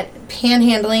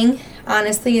panhandling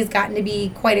honestly has gotten to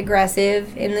be quite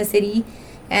aggressive in the city.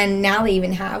 And now they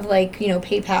even have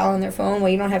PayPal on their phone.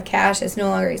 Well, you don't have cash. It's no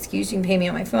longer an excuse. You can pay me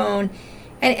on my phone.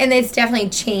 And it's definitely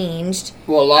changed.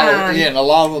 Well, a lot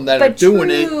of them that are doing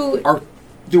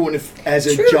it as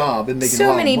a job and making a lot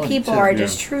of money. So many people are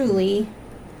just truly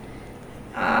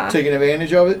taking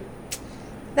advantage of it.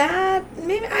 That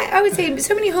maybe I would say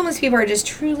so many homeless people are just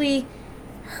truly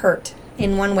hurt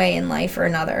in one way in life or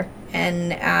another,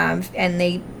 and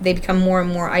they become more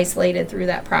and more isolated through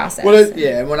that process. Well,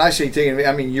 and when I say taking,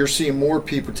 I mean you're seeing more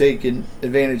people taking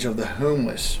advantage of the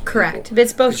homeless. Correct, but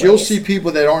it's both ways. You'll see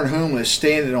people that aren't homeless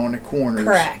standing on the corners.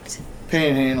 Correct.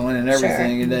 Panhandling and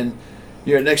everything, and then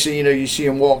next thing you know, you see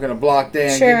them walking a block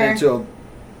down, getting into a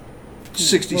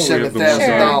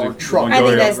 $67,000 truck. I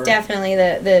think that's definitely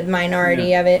the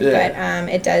minority of it, but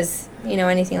it does,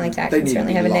 anything like that can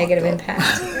certainly have a negative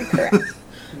impact. Correct.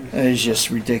 It's just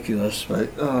ridiculous, but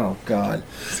oh God.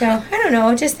 So I don't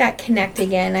know, just that connect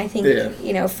again. I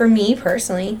think for me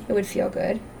personally, it would feel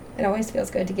good. It always feels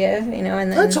good to give, and then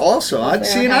that's awesome. I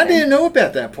didn't know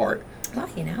about that part. Well,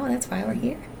 that's why we're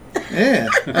here. Yeah,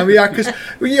 I mean, I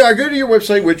go to your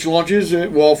website, which launches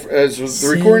as the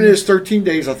recording is 13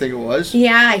 days, I think it was.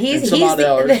 Yeah, he's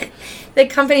the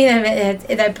company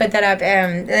that put that up.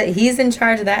 He's in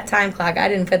charge of that time clock. I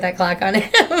didn't put that clock on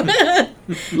him.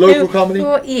 Local company.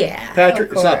 Well, yeah,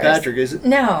 Patrick. It's not Patrick, is it?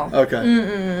 No.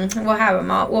 Okay. We'll have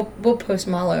him all. We'll post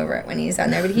him all over it when he's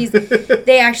on there. But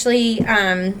they actually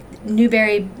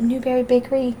Newberry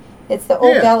Bakery. It's the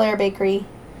old Bel Air Bakery.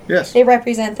 Yes. They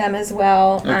represent them as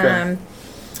well. Okay.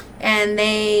 And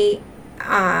they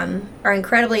are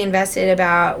incredibly invested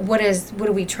about what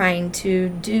are we trying to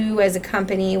do as a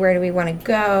company, where do we want to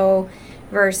go,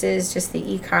 versus just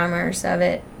the e-commerce of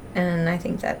it. And I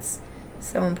think that's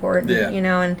so important,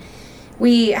 and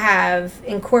we have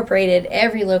incorporated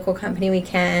every local company we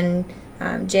can,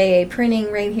 JA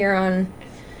Printing right here on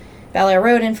Bel Air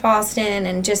Road in Fallston,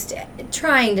 and just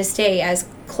trying to stay as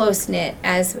close-knit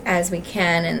as we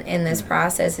can in this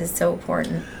process is so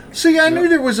important. See, I knew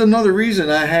there was another reason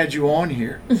I had you on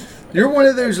here. You're one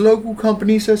of those local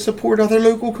companies that support other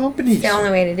local companies. It's the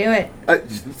only way to do it.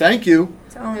 Thank you.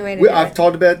 It's the only way to do it. I've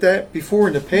talked about that before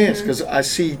in the past, because I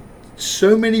see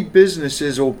so many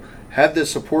businesses will have the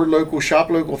support local, shop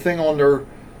local thing on their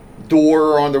door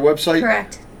or on their website.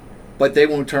 Correct. But they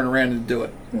won't turn around and do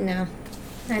it. No.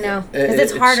 I know, because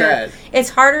it's harder. Sad. It's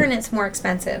harder and it's more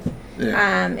expensive.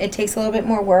 Yeah. It takes a little bit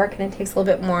more work and it takes a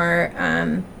little bit more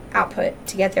output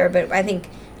to get there. But I think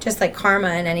just like karma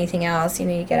and anything else,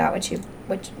 you get out what you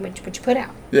put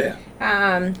out. Yeah.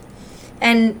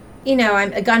 And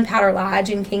a Gunpowder Lodge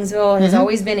in Kingsville has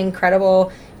always been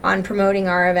incredible on promoting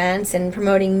our events and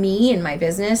promoting me and my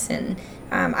business, and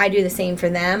I do the same for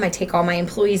them. I take all my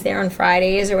employees there on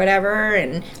Fridays or whatever,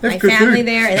 and my family food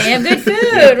there, and they have good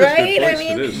food, right? I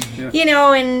mean, it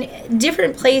is, and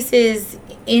different places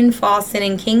in Fallston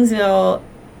and Kingsville,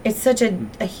 it's such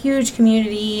a huge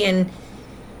community, and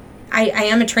I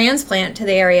am a transplant to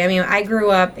the area. I mean, I grew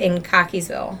up in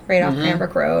Cockeysville, right off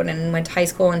Cranbrook Road, and went to high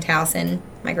school in Towson.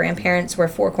 My grandparents were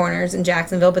Four Corners in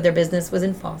Jacksonville, but their business was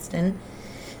in Fallston.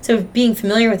 So being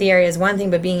familiar with the area is one thing,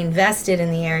 but being invested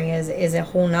in the area is a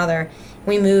whole nother.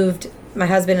 We moved, my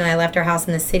husband and I left our house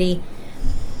in the city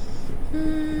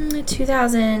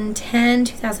 2010,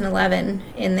 2011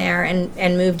 in there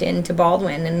and moved into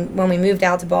Baldwin. And when we moved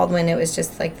out to Baldwin, it was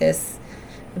just like this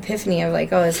epiphany of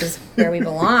like, oh, this is where we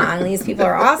belong. These people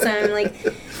are awesome. Like,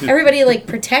 everybody like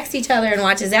protects each other and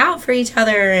watches out for each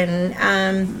other.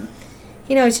 And,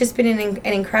 it's just been an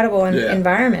incredible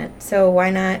environment. So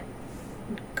why not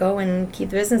go and keep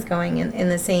the business going in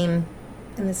the same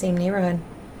neighborhood?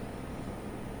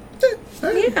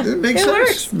 It makes sense.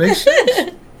 Works. Makes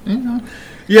sense.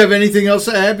 You have anything else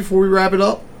to add before we wrap it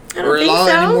up? I don't think so.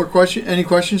 Any more questions? Any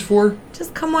questions for her?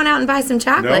 Just come on out and buy some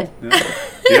chocolate. No.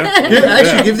 Yeah.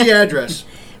 Actually, give the address.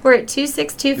 We're at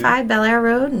 2625 Bel Air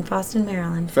Road in Boston,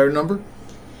 Maryland. Phone number?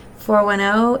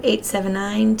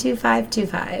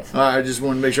 410-879-2525. I just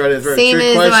want to make sure I didn't throw a Same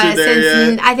trick as question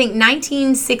there yet. I think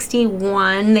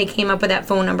 1961 they came up with that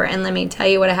phone number, and let me tell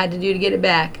you what I had to do to get it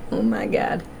back. Oh my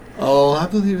God. Oh, I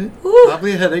believe it. Ooh.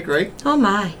 Probably a headache, right? Oh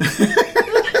my.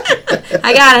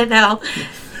 I got it though.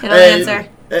 It'll answer.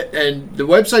 And the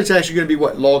website's actually going to be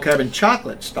what?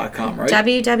 logcabinchocolates.com, right?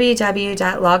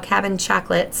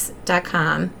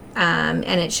 www.logcabinchocolates.com. And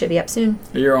it should be up soon.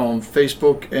 You're on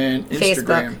Facebook and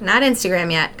Instagram. Facebook. Not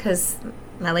Instagram yet, because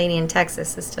my lady in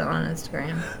Texas is still on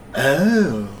Instagram.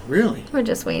 Oh, really? We're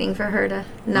just waiting for her to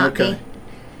not be.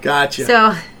 Gotcha.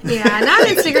 So, yeah, not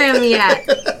Instagram yet.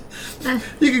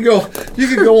 You could go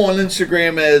on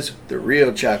Instagram as the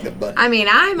real chocolate bunny. I mean,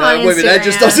 I'm on Instagram. Wait a minute, that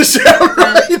just doesn't sound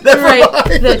right.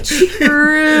 The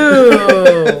true.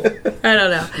 I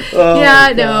don't know.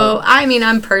 No. I mean,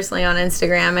 I'm personally on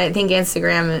Instagram. I think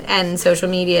Instagram and social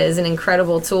media is an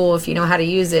incredible tool if you know how to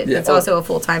use it. Yeah. It's also a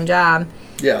full-time job.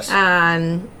 Yes.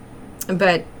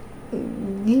 But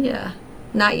yeah,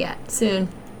 not yet. Soon.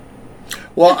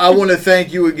 Well, I want to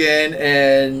thank you again,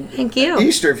 and thank you.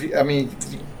 Easter.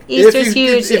 Easter's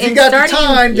huge. If you got the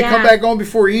time to come back on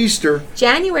before Easter.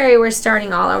 January, we're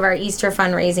starting all of our Easter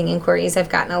fundraising inquiries. I've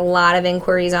gotten a lot of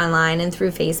inquiries online and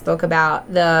through Facebook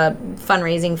about the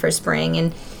fundraising for spring.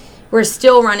 And we're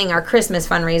still running our Christmas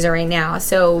fundraiser right now.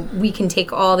 So we can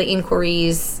take all the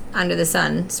inquiries under the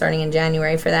sun starting in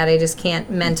January for that. I just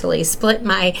can't mentally split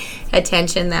my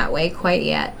attention that way quite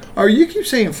yet. You keep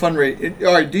saying fundraising.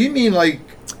 All right, do you mean like...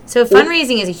 So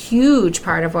fundraising is a huge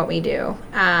part of what we do.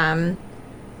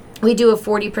 We do a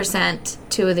 40%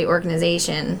 to the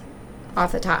organization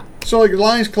off the top. So like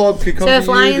Lions Club could come to you to sell...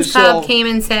 So if Lions Club came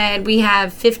and said, we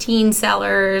have 15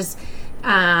 sellers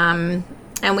and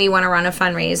we want to run a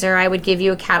fundraiser, I would give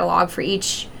you a catalog for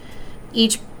each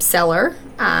seller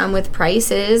with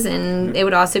prices, and it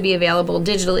would also be available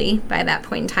digitally by that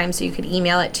point in time, so you could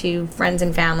email it to friends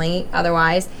and family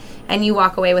otherwise, and you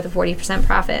walk away with a 40%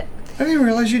 profit. I didn't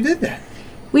realize you did that.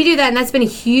 We do that, and that's been a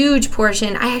huge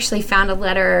portion. I actually found a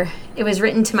letter. It was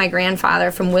written to my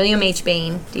grandfather from William H.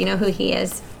 Bain. Do you know who he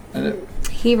is? I know.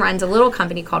 He runs a little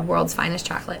company called World's Finest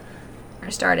Chocolate,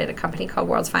 or started a company called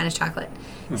World's Finest Chocolate.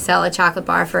 Sell a chocolate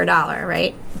bar for $1,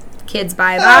 right? Kids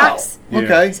buy a box.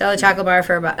 Okay. Sell a chocolate bar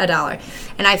for $1.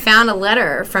 And I found a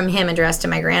letter from him addressed to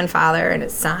my grandfather, and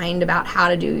it's signed about how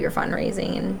to do your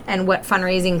fundraising and what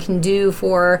fundraising can do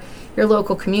for your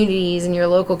local communities and your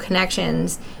local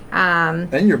connections.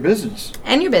 And your business.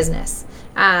 And your business.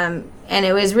 And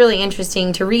it was really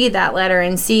interesting to read that letter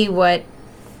and see what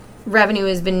revenue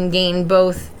has been gained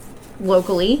both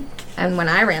locally, and when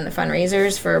I ran the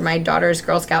fundraisers for my daughter's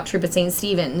Girl Scout troop at St.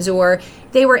 Stephen's, or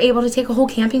they were able to take a whole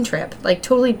camping trip, like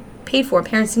totally paid for.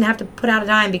 Parents didn't have to put out a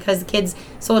dime because the kids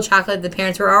sold chocolate the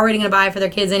parents were already going to buy for their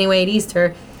kids anyway at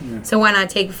Easter. Yeah. So why not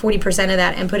take 40% of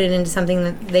that and put it into something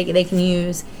that they can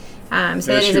use? So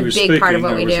that is a big part of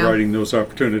what we do. I was writing those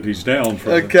opportunities down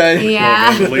for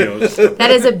Leo's.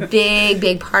 That is a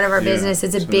big part of our business.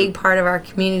 It's a big part of our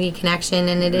community connection,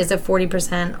 and it is a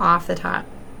 40% off the top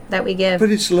that we give.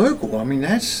 But it's local. I mean,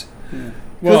 that's... Yeah.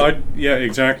 Well,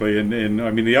 exactly. And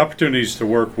I mean, the opportunities to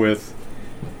work with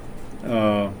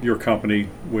your company,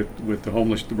 with the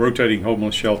rotating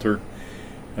homeless shelter,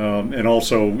 and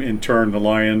also in turn the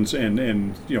Lions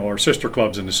and our sister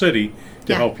clubs in the city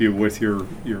to help you with your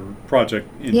project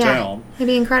in town. It'd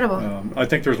be incredible. I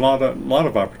think there's a lot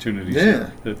of opportunities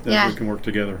there that we can work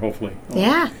together, hopefully.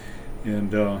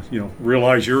 And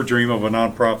realize your dream of a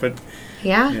nonprofit.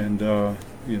 Yeah. And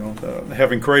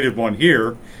having created one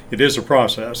here, it is a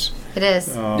process. It is.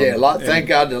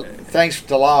 Thanks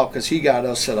to Lyle, because he got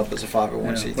us set up as a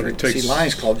 501c3. See,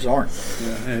 Lions Clubs aren't.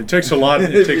 Yeah, and it takes a lot.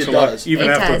 It takes a lot. Even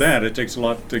after that, it takes a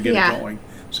lot to get it going.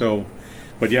 So,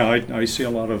 but I see a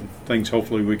lot of things.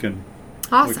 Hopefully, we can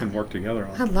work together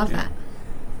on. I love that.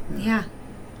 Yeah.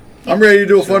 I'm ready to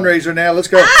do a fundraiser now. Let's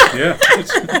go. Yeah.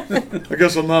 I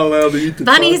guess I'm not allowed to eat the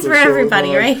bunnies for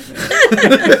everybody, right?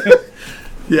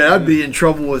 Yeah, I'd be in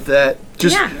trouble with that.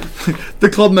 Just Yeah. the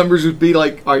club members would be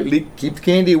like, all right, keep the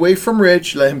candy away from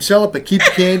Rich. Let him sell it, but keep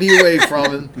the candy away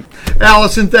from him.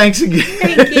 Allison, thanks again.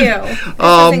 Thank you. This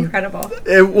is incredible.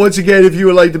 And once again, if you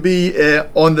would like to be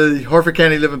on the Harford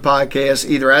County Living Podcast,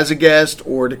 either as a guest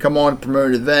or to come on and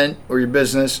promote an event or your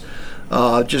business,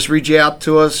 just reach out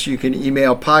to us. You can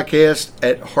email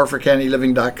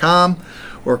podcast@harfordcountyliving.com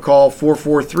or call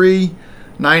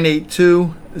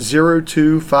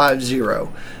 443-982-0250.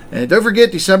 And don't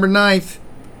forget, December 9th,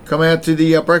 come out to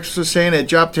the Breakfast with Santa at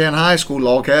Joptown High School.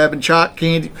 Log Cabin, Chalk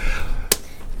Candy.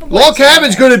 Log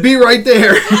Cabin's going to be right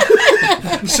there.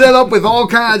 Set up with all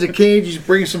kinds of candies.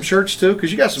 Bring some shirts, too,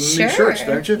 because you got some new shirts,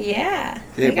 don't you? Yeah.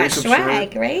 Yeah, You got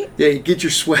swag, right? Yeah, you get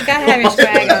your swag. You got to have your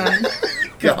swag on.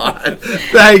 God.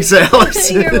 Thanks,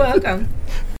 Allison. You're welcome.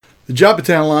 The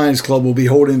Joptown Lions Club will be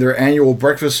holding their annual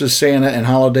Breakfast with Santa and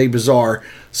Holiday Bazaar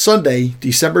Sunday,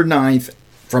 December 9th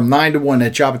from 9 to 1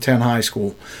 at Joptown High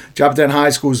School. Joptown High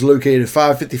School is located at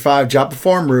 555 Joppa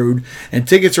Farm Road, and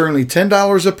tickets are only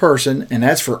 $10 a person, and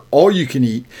that's for all you can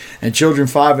eat, and children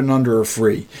 5 and under are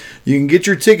free. You can get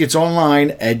your tickets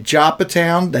online at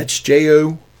Joptown, that's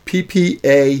JOPPATOWNE,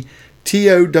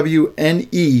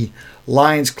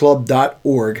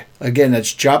 lionsclub.org. Again,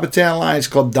 that's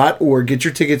joptownlionsclub.org. Get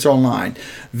your tickets online.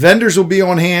 Vendors will be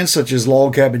on hand, such as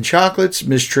Log Cabin Chocolates,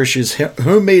 Miss Trish's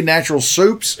homemade natural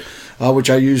soaps, which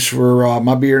I use for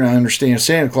my beer, and I understand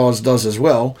Santa Claus does as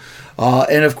well.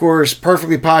 And of course,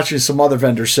 Perfectly Potch and some other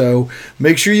vendors. So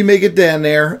make sure you make it down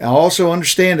there. I also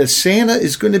understand that Santa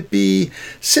is going to be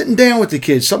sitting down with the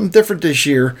kids, something different this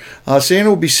year. Santa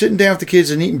will be sitting down with the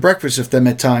kids and eating breakfast with them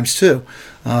at times too.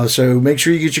 So make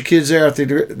sure you get your kids there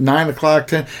at 9 o'clock,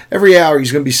 10. Every hour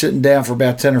he's going to be sitting down for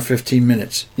about 10 or 15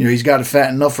 minutes. You know, he's got to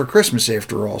fatten enough for Christmas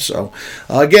after all. So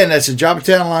again, that's the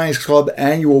Joptown Lions Club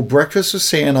annual Breakfast with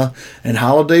Santa and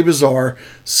Holiday Bazaar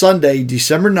Sunday,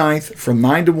 December 9th from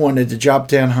 9 to 1 at the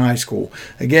Joptown High School.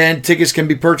 Again, tickets can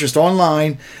be purchased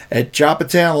online at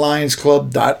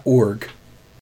joptownlionsclub.org.